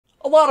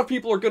lot of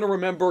people are gonna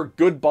remember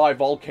Goodbye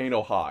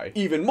Volcano High.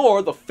 Even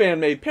more, the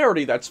fan-made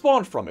parody that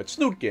spawned from it,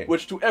 Snoot Game,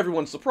 which to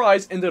everyone's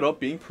surprise ended up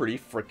being pretty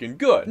freaking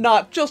good.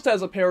 Not just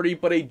as a parody,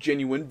 but a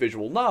genuine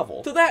visual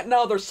novel. To that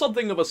now there's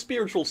something of a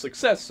spiritual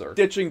successor,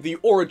 ditching the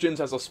origins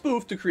as a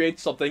spoof to create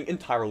something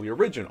entirely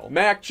original.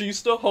 Mac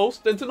Chista,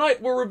 host, and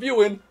tonight we're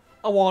reviewing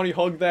I Wani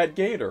Hug That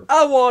Gator.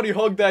 I Wani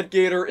Hug That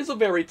Gator is a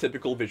very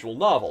typical visual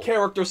novel.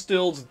 Character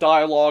stills,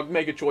 dialogue,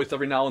 make a choice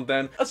every now and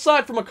then.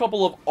 Aside from a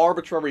couple of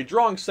arbitrary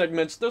drawing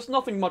segments, there's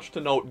nothing much to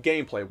note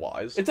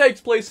gameplay-wise. It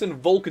takes place in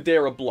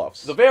Volcadera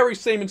Bluffs, the very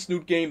same in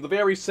Snoot Game, the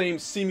very same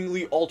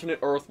seemingly alternate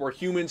Earth where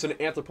humans and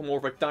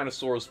anthropomorphic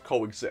dinosaurs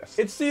coexist.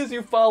 It sees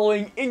you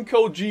following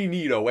Inko G.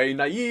 Nito, a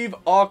naive,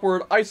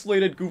 awkward,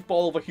 isolated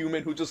goofball of a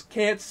human who just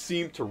can't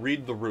seem to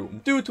read the room.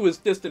 Due to his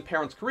distant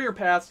parents' career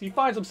paths, he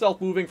finds himself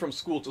moving from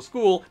school to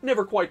school,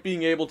 never quite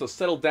being able to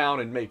settle down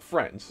and make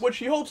friends, which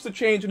he hopes to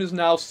change in his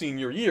now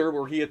senior year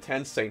where he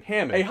attends St.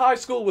 Hammond, a high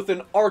school with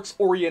an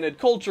arts-oriented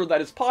culture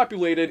that is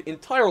populated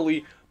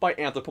entirely by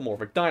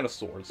anthropomorphic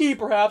dinosaurs. He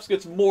perhaps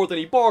gets more than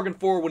he bargained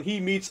for when he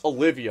meets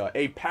Olivia,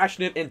 a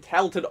passionate and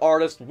talented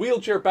artist,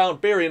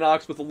 wheelchair-bound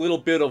Baryonyx with a little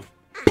bit of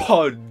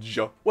pudge.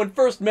 When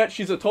first met,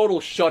 she's a total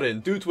shut-in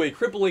due to a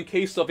crippling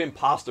case of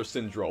imposter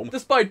syndrome.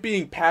 Despite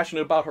being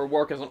passionate about her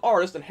work as an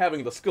artist and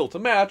having the skill to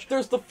match,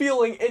 there's the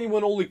feeling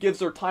anyone only gives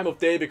her time of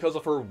day because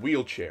of her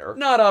wheelchair.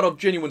 Not out of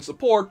genuine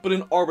support, but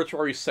an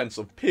arbitrary sense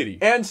of pity.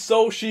 And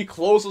so she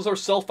closes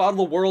herself out of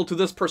the world to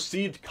this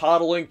perceived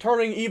coddling,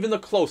 turning even the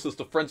closest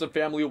of friends and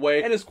family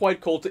away, and is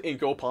quite cold to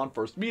Inko upon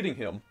first meeting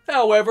him.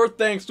 However,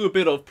 thanks to a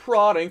bit of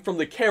prodding from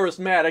the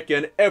charismatic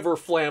and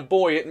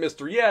ever-flamboyant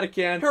Mr.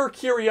 Yatakan, her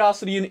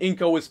curiosity in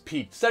Inko is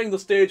piqued, setting the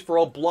stage for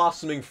a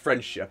blossoming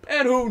friendship.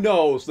 And who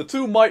knows, the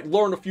two might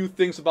learn a few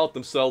things about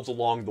themselves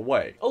along the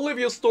way.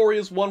 Olivia's story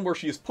is one where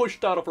she is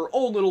pushed out of her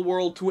own little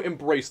world to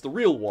embrace the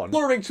real one,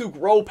 learning to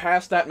grow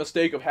past that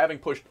mistake of having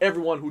pushed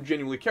everyone who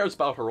genuinely cares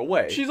about her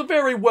away. She's a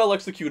very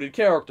well-executed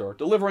character,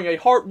 delivering a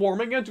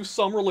heartwarming and to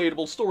some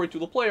relatable story to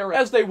the player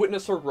as they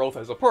witness her growth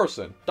as a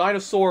person.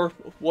 Dinosaur,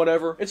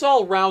 whatever. It's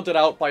all rounded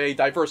out by a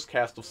diverse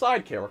cast of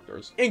side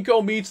characters.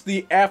 Inko meets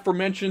the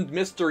aforementioned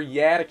Mr.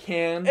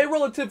 Yatakan, a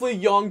relatively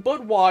young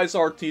but wise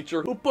art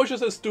teacher who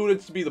pushes his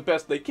students to be the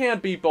best they can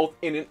be both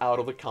in and out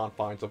of the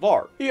confines of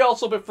art. He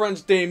also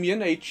befriends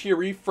Damien, a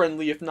cheery,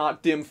 friendly if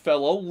not dim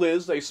fellow,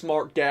 Liz, a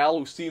smart gal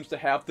who seems to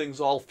have things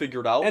all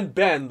figured out, and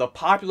Ben, the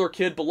popular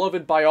kid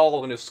beloved by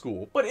all in his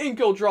school. But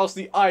Inko draws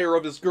the ire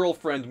of his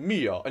girlfriend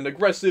Mia, an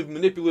aggressive,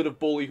 manipulative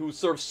bully who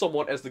serves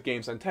somewhat as the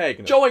game's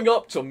antagonist, showing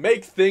up to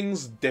make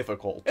things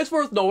difficult. It's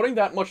worth noting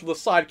that much of the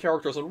side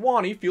characters in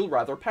Wani feel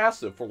rather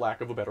passive, for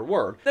lack of a better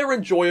word. They're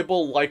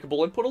enjoyable,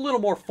 likable, and put a little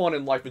more fun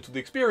and life into the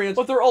experience,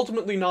 but they're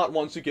ultimately not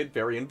ones you get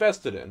very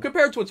invested in.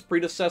 Compared to its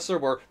predecessor,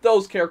 where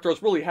those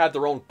characters really had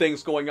their own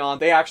things going on,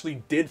 they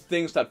actually did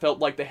things that felt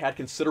like they had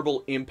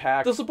considerable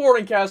impact, the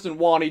supporting cast in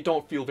Wani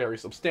don't feel very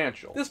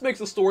substantial. This makes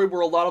a story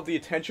where a lot of the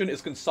attention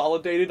is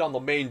consolidated on the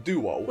main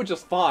duo, which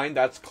is fine,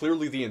 that's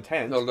clearly the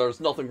intent, there's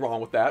nothing wrong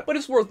with that, but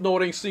it's worth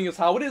noting seeing as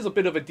how it is a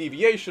bit of a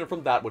deviation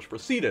from that which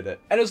preceded it.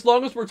 And as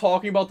long as we're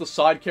talking about the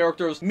side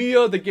characters,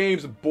 Mia, the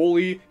game's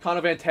bully, kind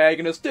of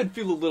antagonist, did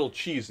feel a little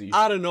cheesy.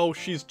 I don't know,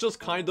 she's just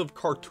kind of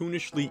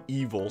cartoonishly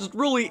evil. Just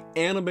really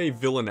anime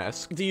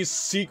villainesque. These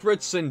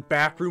secrets and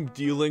backroom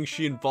dealings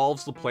she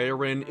involves the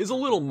player in is a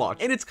little much,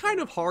 and it's kind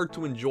of hard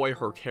to enjoy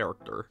her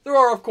character. There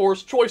are, of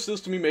course,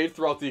 choices to be made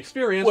throughout the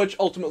experience, which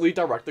ultimately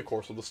direct the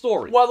course of the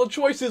story. While the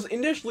choices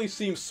initially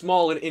seem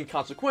small and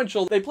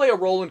inconsequential, they play a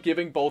role in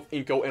giving both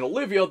Inko and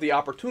Olivia the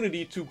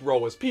opportunity to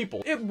grow as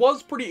people. It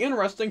was pretty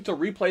interesting to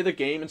replay the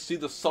game and see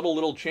the subtle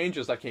little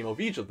changes that came of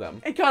each of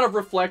them, and kind of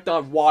reflect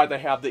on why they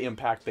have the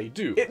impact they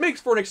do. It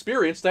makes for an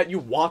experience that you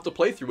want to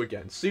play through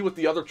again, see what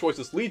the other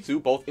choices lead to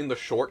both in the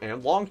short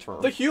and long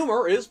term. The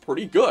humor is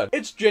pretty good.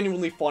 It's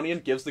genuinely funny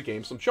and gives the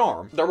game some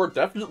charm. There were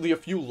definitely a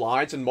few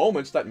lines and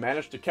moments that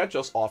managed to catch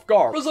us off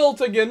guard,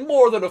 resulting in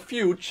more than a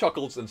few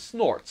chuckles and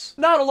snorts.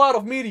 Not a lot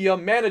of media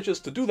manages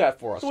to do that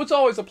for us, so it's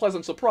always a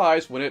pleasant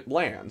surprise when it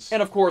lands.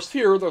 And of course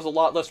here, there's a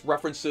lot less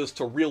references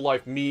to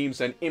real-life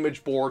memes and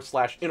image board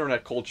 /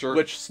 internet culture,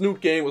 which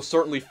Snoot Game was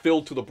certainly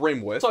filled to the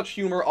brim with. Such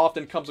humor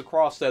often comes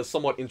across as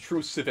somewhat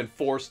intrusive and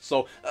forced,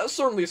 so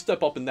certainly a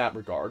step up in that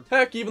regard.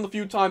 Heck, even the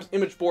few times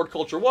image board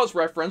culture was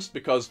referenced,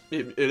 because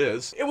it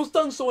is, it was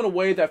done so in a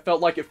way that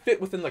felt like it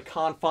fit within the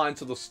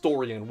confines of the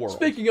story and world.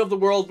 Speaking of the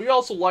world, we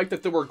also liked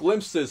that there were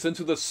glimpses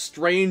into this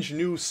strange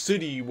new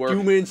city where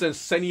humans and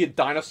sentient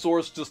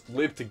dinosaurs just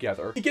live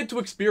together. You get to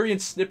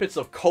experience snippets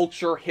of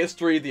culture,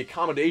 history, the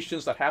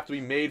accommodations that have to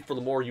be made for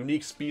the more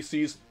unique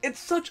species. It's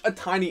such a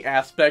tiny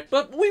aspect,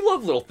 but we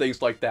love little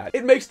things like that.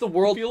 It makes the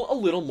world feel a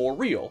little more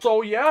real.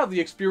 So yeah, the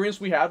experience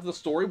we had with the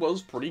story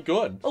was pretty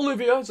good.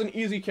 Olivia is an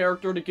easy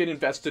character to get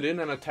invested in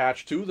and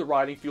attached to. The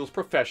writing feels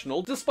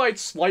professional, despite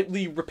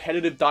slightly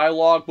repetitive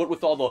dialogue, but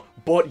with all the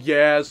but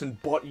yas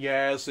and but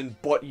yas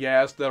and but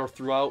yas that are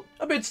throughout.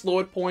 A bit slow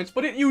at points,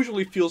 but it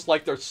usually feels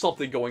like there's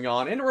something going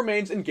on, and it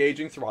remains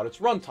engaging throughout its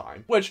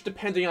runtime, which,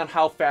 depending on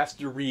how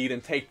fast you read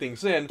and take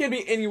things in, can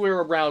be anywhere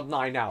around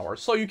 9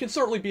 hours, so you can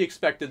certainly be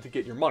expected to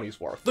get your money's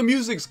worth. The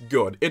music's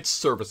good, it's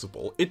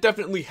serviceable, it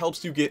definitely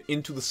helps you get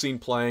into the scene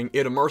playing,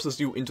 it immerses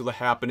you into the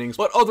happenings,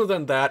 but other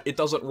than that, it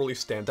doesn't really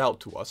stand out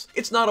to us.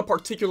 It's not a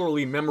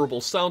particularly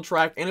memorable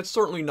soundtrack, and it's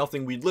certainly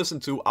nothing we'd listen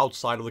to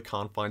outside of the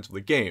confines of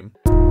the game.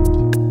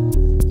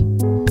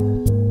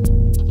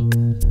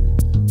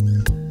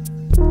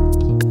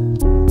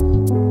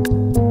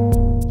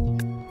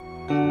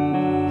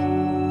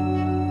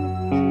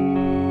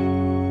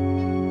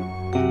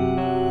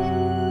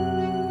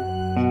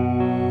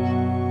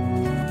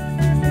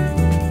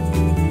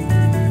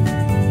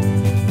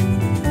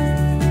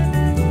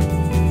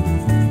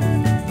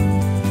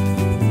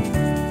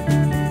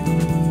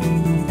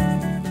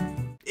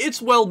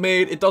 It's well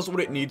made, it does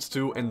what it needs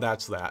to, and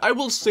that's that. I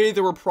will say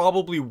there were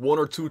probably 1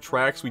 or 2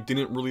 tracks we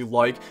didn't really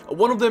like.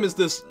 One of them is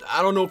this,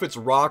 I don't know if it's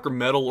rock or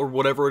metal or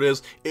whatever it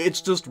is,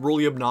 it's just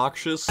really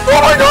obnoxious. Oh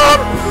my god!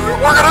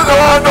 We're gonna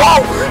die!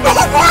 No! No,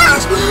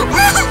 please!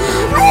 Please!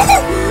 No!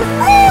 No!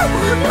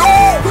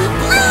 No!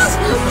 Please!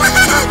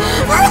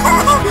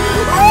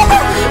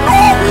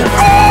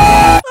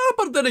 Please!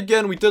 But then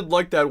again, we did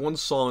like that one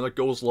song that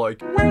goes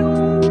like...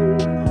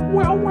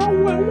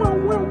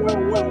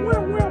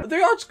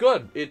 The art's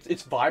good.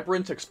 It's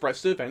vibrant,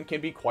 expressive, and can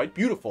be quite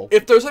beautiful.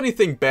 If there's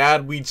anything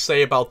bad we'd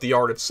say about the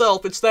art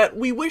itself, it's that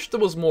we wish there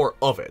was more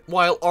of it.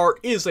 While art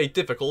is a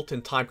difficult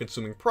and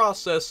time-consuming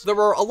process, there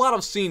are a lot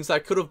of scenes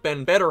that could have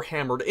been better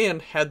hammered in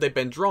had they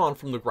been drawn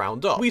from the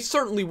ground up. We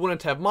certainly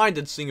wouldn't have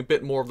minded seeing a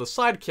bit more of the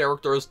side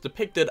characters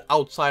depicted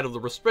outside of the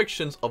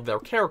restrictions of their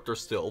character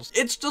stills.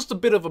 It's just a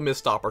bit of a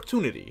missed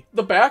opportunity.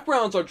 The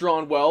backgrounds are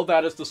drawn well,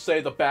 that is to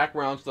say the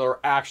backgrounds that are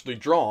actually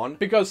drawn,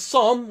 because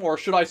some, or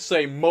should I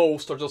say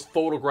most, are just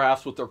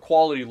photographs with their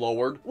quality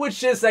lowered,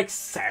 which is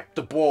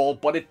acceptable,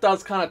 but it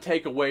does kind of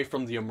take away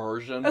from the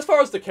immersion. As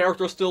far as the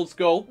character stills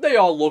go, they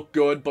all look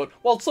good, but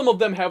while some of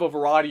them have a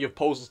variety of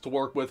poses to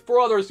work with, for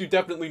others you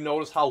definitely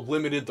notice how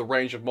limited the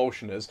range of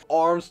motion is.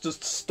 Arms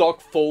just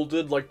stuck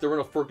folded like they're in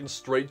a freaking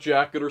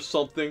straitjacket or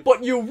something.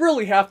 But you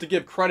really have to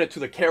give credit to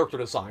the character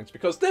designs,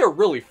 because they're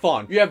really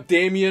fun. You have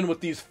Damien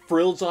with these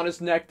frills on his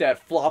neck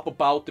that flop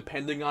about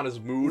depending on his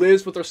mood.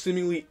 Liz with her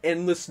seemingly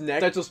endless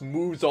neck that just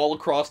moves all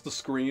across the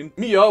screen.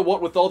 Mia,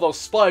 what with all those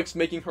spikes,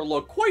 making her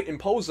look quite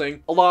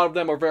imposing. A lot of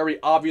them are very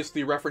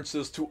obviously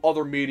references to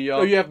other media.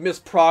 So you have Miss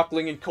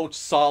Prockling and Coach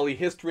Solly,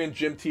 history and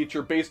gym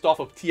teacher based off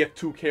of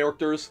TF2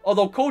 characters.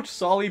 Although Coach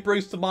Solly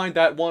brings to mind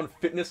that one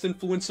fitness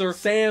influencer,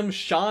 Sam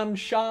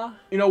Shansha.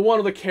 You know, one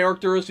of the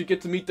characters, you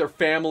get to meet their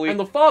family, and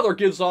the father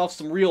gives off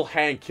some real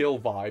Hank Hill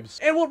vibes.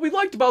 And what we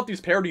liked about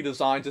these parody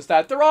designs is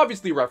that they're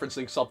obviously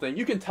referencing something,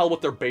 you can tell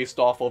what they're based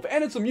off of,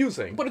 and it's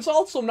amusing. But it's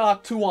also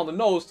not too on the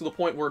nose to the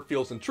point where it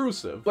feels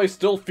intrusive. They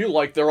still feel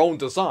like their own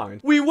design.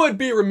 We would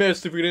be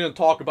remiss if we didn't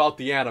talk about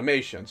the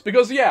animations,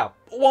 because yeah,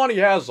 Wani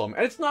has them,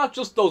 and it's not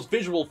just those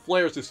visual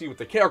flares you see with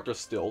the character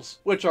stills,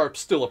 which are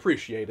still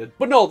appreciated.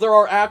 But no, there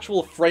are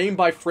actual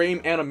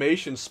frame-by-frame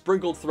animations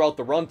sprinkled throughout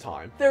the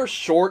runtime. They're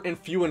short and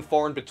few and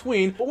far in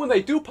between, but when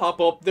they do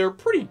pop up, they're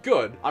pretty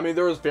good. I mean,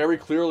 there is very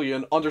clearly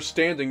an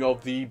understanding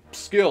of the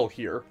skill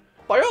here.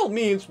 By all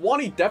means,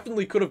 Wani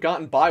definitely could have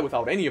gotten by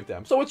without any of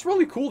them, so it's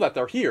really cool that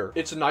they're here.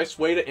 It's a nice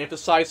way to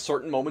emphasize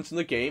certain moments in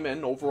the game,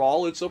 and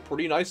overall, it's a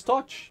pretty nice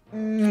touch.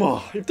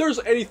 If there's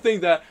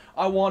anything that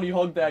I Want You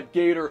Hug That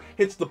Gator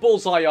hits the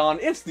bullseye on,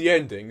 it's the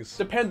endings.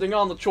 Depending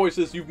on the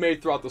choices you've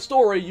made throughout the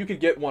story, you could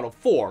get one of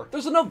 4.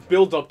 There's enough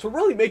build-up to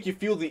really make you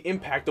feel the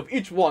impact of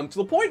each one, to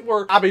the point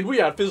where, I mean, we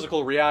had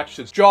physical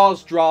reactions.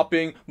 Jaws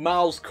dropping,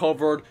 mouths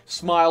covered,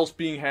 smiles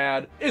being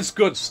had. It's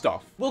good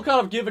stuff. We'll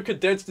kind of give a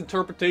condensed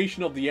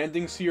interpretation of the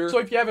endings here, so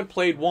if you haven't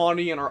played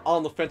Wani and are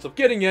on the fence of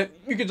getting it,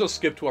 you can just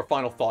skip to our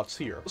final thoughts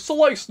here. So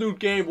like Snoot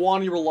Game,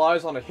 Wani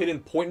relies on a hidden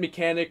point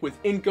mechanic,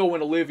 with Inko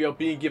and Olivia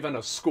being given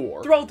a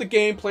score. Throughout the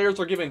game, players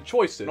are given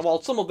choices, and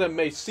while some of them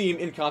may seem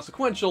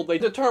inconsequential, they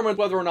determine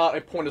whether or not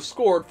a point is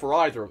scored for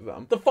either of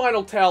them. The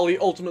final tally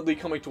ultimately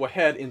coming to a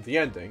head in the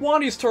ending.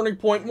 Wani's turning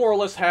point more or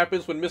less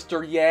happens when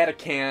Mr.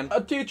 Yadakan,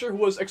 a teacher who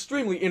was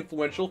extremely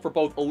influential for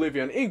both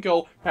Olivia and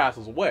Inko,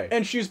 passes away,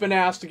 and she's been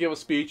asked to give a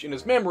speech in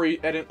his memory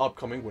at an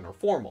upcoming winter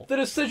formal. The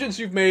decisions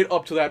you've made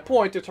up to that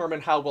point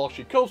determine how well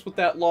she copes with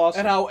that loss,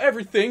 and how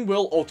everything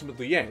will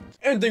ultimately end.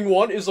 Ending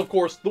 1 is of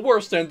course the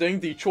worst ending,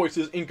 the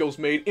choices Inko's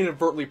made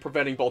inadvertently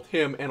preventing both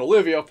him and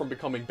Olivia Olivia from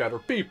becoming better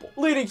people,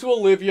 leading to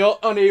Olivia,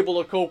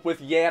 unable to cope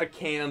with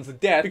Yatakan's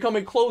death,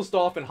 becoming closed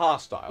off and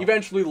hostile,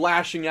 eventually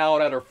lashing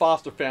out at her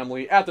foster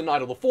family at the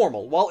night of the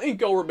formal, while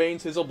Inko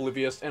remains his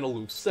oblivious and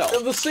aloof self.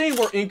 The scene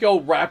where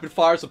Inko rapid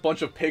fires a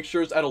bunch of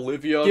pictures at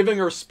Olivia, giving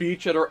her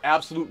speech at her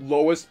absolute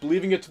lowest,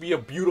 believing it to be a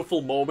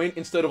beautiful moment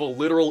instead of a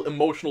literal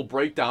emotional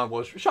breakdown,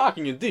 was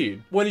shocking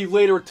indeed. When he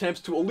later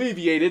attempts to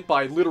alleviate it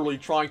by literally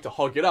trying to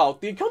hug it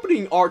out, the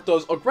accompanying art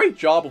does a great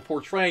job of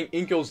portraying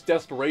Inko's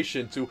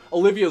desperation to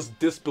Olivia's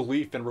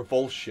disbelief and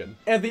revulsion,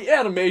 and the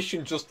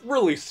animation just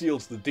really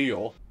seals the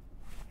deal.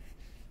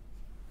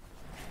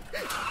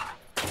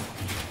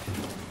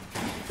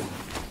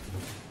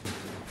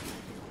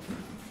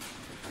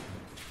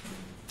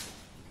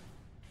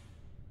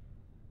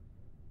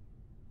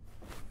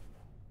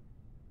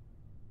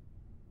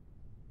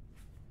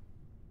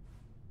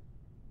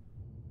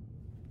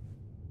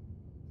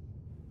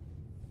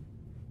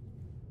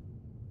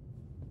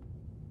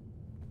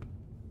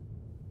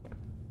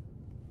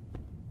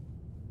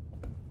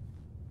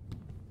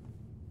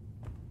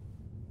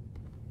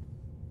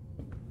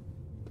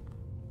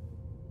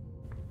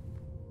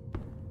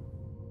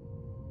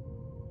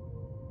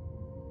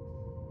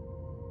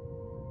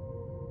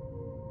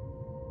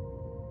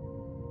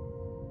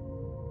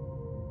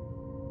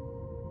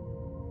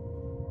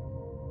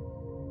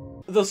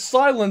 The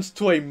silence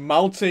to a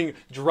mounting,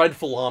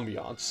 dreadful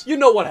ambiance. You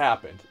know what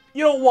happened.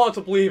 You don't want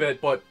to believe it,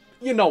 but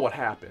you know what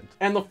happened.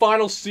 And the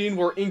final scene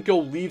where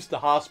Inko leaves the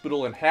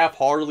hospital and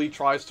half-heartedly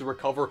tries to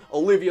recover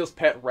Olivia's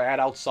pet rat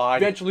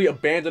outside, eventually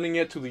abandoning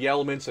it to the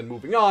elements and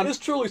moving on, is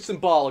truly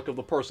symbolic of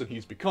the person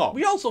he's become.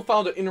 We also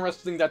found it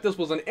interesting that this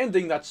was an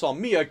ending that saw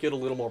Mia get a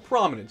little more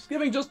prominence,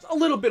 giving just a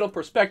little bit of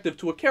perspective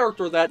to a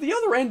character that the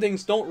other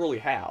endings don't really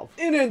have.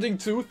 In ending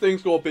 2,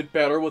 things go a bit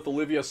better, with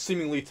Olivia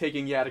seemingly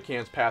taking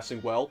Yatakan's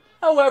passing well.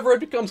 However, it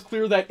becomes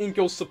clear that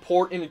Inko's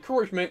support and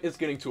encouragement is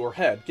getting to her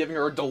head, giving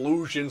her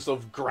delusions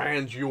of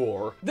grandeur.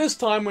 This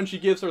time, when she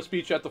gives her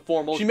speech at the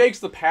formal, she makes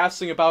the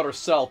passing about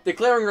herself,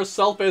 declaring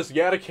herself as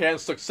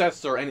Yatakan's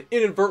successor and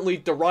inadvertently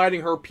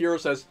deriding her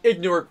peers as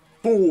ignorant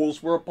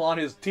fools, whereupon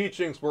his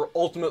teachings were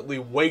ultimately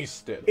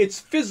wasted.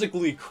 It's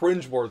physically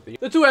cringeworthy.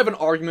 The two have an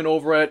argument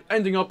over it,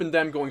 ending up in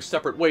them going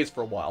separate ways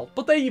for a while,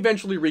 but they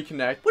eventually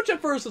reconnect, which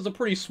at first is a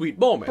pretty sweet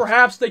moment.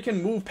 Perhaps they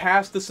can move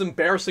past this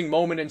embarrassing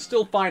moment and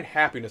still find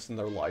happiness in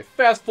their life.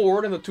 Fast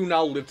forward, and the two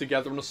now live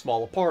together in a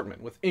small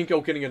apartment, with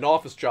Inko getting an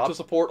office job to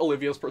support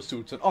Olivia's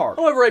pursuits in art.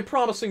 However, a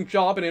promising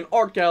job in an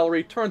art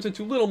gallery turns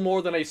into little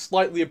more than a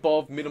slightly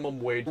above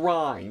minimum wage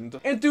grind.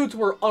 And due to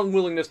her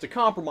unwillingness to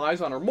compromise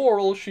on her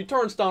morals, she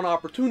turns down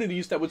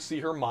opportunities that would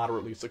see her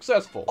moderately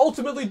successful,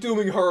 ultimately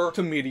dooming her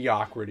to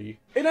mediocrity.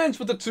 It ends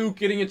with the two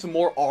getting into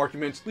more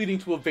arguments, leading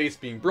to a vase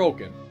being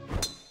broken.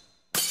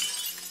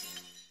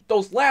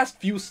 Those last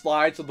few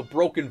slides of the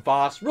broken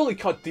vase really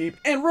cut deep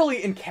and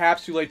really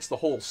encapsulates the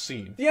whole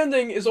scene. The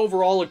ending is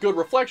overall a good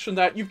reflection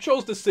that you've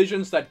chose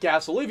decisions that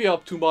gas Olivia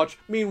up too much,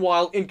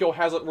 meanwhile Inko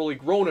hasn't really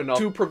grown enough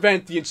to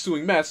prevent the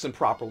ensuing mess and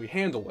properly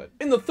handle it.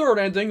 In the third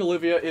ending,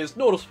 Olivia is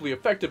noticeably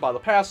affected by the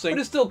passing,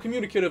 but is still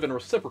communicative and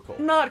reciprocal.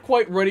 Not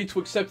quite ready to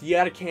accept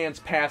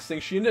Yatakan's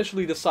passing, she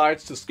initially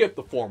decides to skip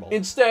the formal.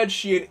 Instead,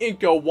 she and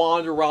Inko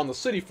wander around the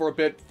city for a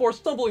bit before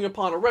stumbling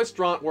upon a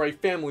restaurant where a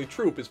family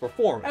troupe is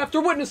performing.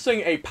 After witnessing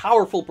a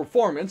powerful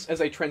performance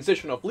as a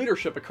transition of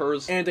leadership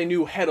occurs and a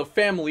new head of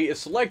family is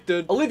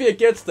selected, Olivia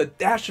gets the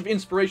dash of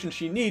inspiration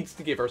she needs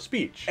to give her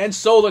speech. And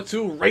so the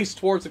two race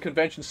towards the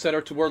convention center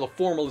to where the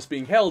formal is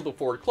being held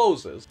before it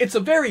closes. It's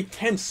a very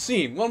tense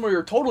scene, one where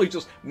you're totally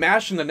just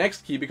mashing the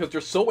next key because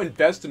you're so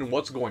invested in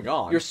what's going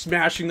on. You're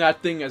smashing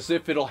that thing as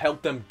if it'll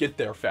help them get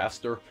there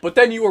faster. But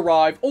then you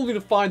arrive, only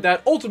to find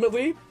that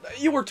ultimately,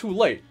 you were too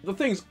late. The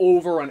thing's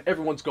over and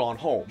everyone's gone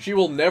home. She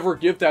will never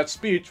give that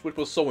speech which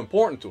was so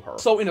important to her.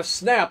 So in a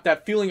snap,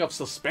 that feeling of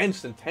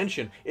suspense and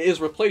tension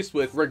is replaced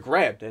with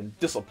regret and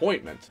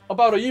disappointment.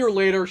 About a year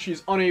later,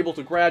 she's unable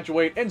to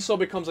graduate and so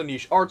becomes a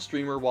niche art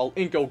streamer while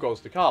Inko goes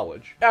to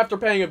college. After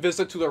paying a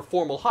visit to their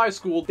formal high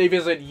school, they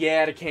visit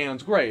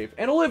Yatakan's grave,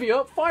 and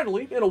Olivia,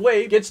 finally, in a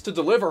way, gets to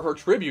deliver her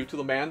tribute to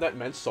the man that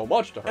meant so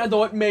much to her. And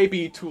though it may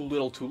be too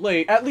little too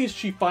late, at least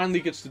she finally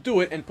gets to do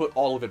it and put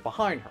all of it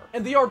behind her.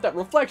 And the art that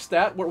reflects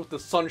that, what with the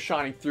sun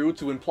shining through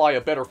to imply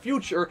a better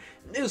future,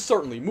 is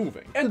certainly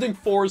moving. Ending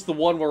 4 is the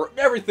one where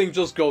everything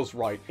just goes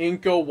right.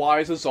 Inko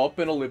wises up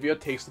and Olivia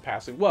takes the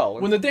passing well.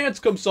 And when the dance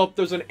comes up,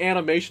 there's an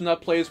animation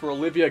that plays where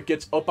Olivia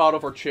gets up out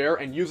of her chair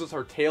and uses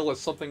her tail as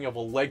something of a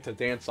leg to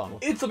dance on.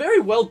 It's a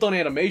very well done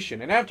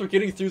animation, and after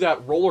getting through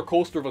that roller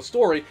coaster of a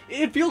story,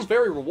 it feels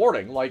very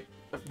rewarding. Like,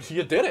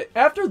 you did it.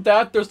 After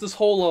that, there's this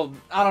whole,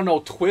 I don't know,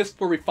 twist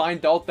where we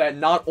find out that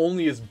not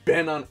only is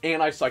Ben on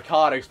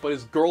antipsychotics, but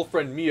his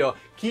girlfriend Mia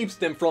keeps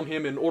them from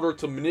him in order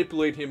to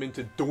manipulate him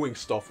into doing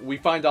stuff. We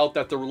find out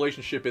that the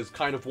relationship is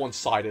kind of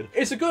one-sided.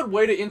 It's a good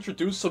way to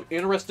introduce some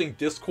interesting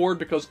discord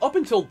because up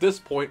until this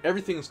point,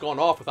 everything's gone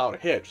off without a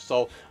hitch.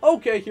 So,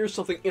 okay, here's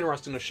something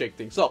interesting to shake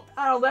things up.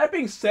 That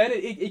being said,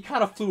 it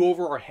kind of flew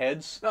over our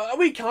heads.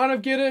 We kind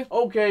of get it.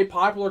 Okay,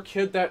 popular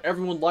kid that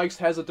everyone likes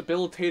has a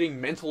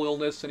debilitating mental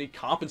illness and he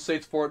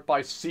compensates for it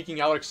by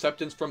seeking out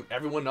acceptance from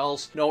everyone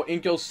else. You know,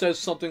 Inko says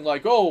something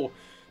like, oh,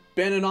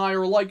 Ben and I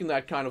are alike in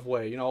that kind of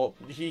way. You know,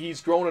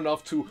 he's grown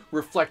enough to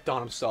reflect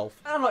on himself.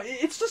 I don't know,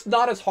 it's just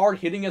not as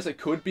hard-hitting as it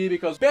could be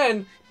because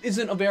Ben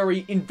isn't a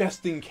very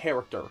investing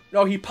character. You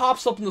know, he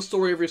pops up in the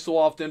story every so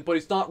often, but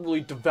he's not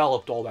really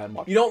developed all that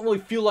much. You don't really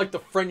feel like the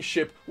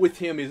friendship with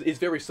him is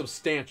very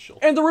substantial.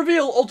 And the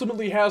reveal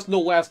ultimately has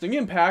no lasting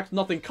impact,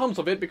 nothing comes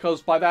of it,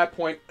 because by that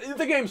point,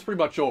 the game's pretty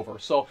much over.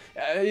 So,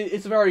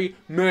 it's a very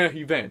meh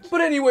event.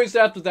 But anyways,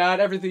 after that,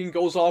 everything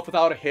goes off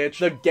without a hitch.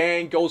 The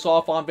gang goes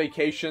off on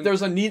vacation.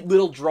 There's a neat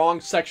little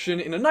drawing section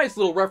in a nice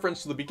little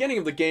reference to the beginning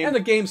of the game, and the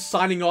game's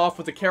signing off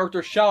with the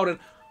character shouting,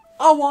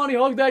 "I want to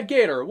hug that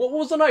gator," what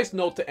was a nice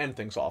note to end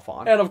things off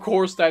on. And of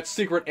course, that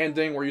secret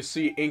ending where you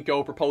see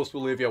Inko propose to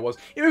Olivia was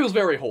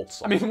very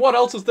wholesome. I mean, what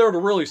else is there to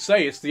really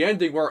say? It's the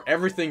ending where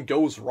everything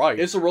goes right.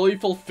 It's a really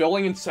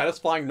fulfilling and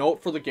satisfying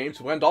note for the game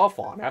to end off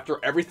on. After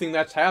everything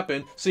that's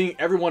happened, seeing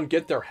everyone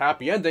get their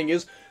happy ending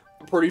is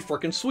pretty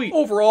freaking sweet.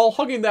 Overall,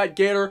 hugging that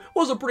gator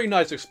was a pretty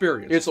nice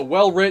experience. It's a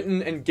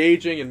well-written,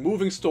 engaging, and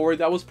moving story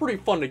that was pretty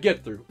fun to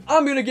get through.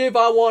 I'm gonna give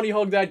I Wani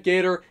Hug That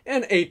Gator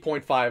an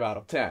 8.5 out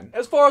of 10.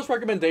 As far as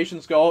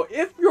recommendations go,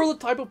 if you're the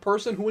type of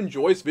person who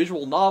enjoys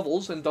visual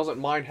novels and doesn't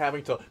mind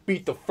having to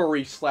beat the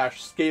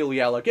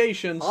furry/scaly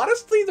allegations,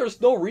 honestly,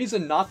 there's no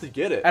reason not to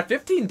get it. At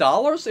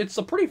 $15, it's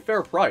a pretty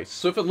fair price.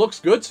 So if it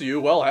looks good to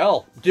you, well,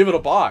 hell, give it a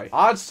buy.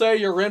 I'd say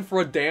you're in for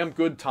a damn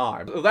good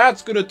time.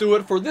 That's gonna do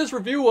it for this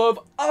review of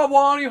I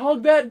Wani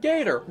Hug That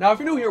Gator. Now, if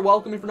you're new here,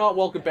 welcome. If you're not,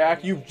 welcome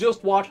back. You've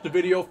just watched a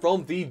video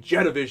from the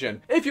Gyattor.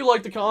 If you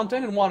like the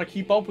content and want to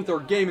keep up with our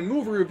game and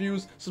movie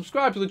reviews,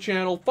 subscribe to the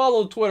channel,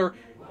 follow Twitter,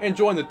 and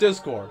join the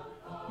Discord.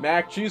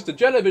 Mac Cheese to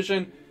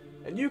Gyattor,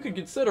 and you can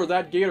consider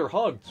that gator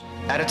hugged.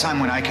 At a time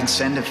when I can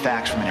send a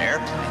fax from an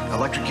airplane,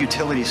 electric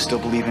utilities still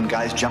believe in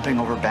guys jumping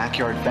over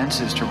backyard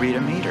fences to read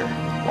a meter.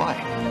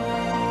 Why?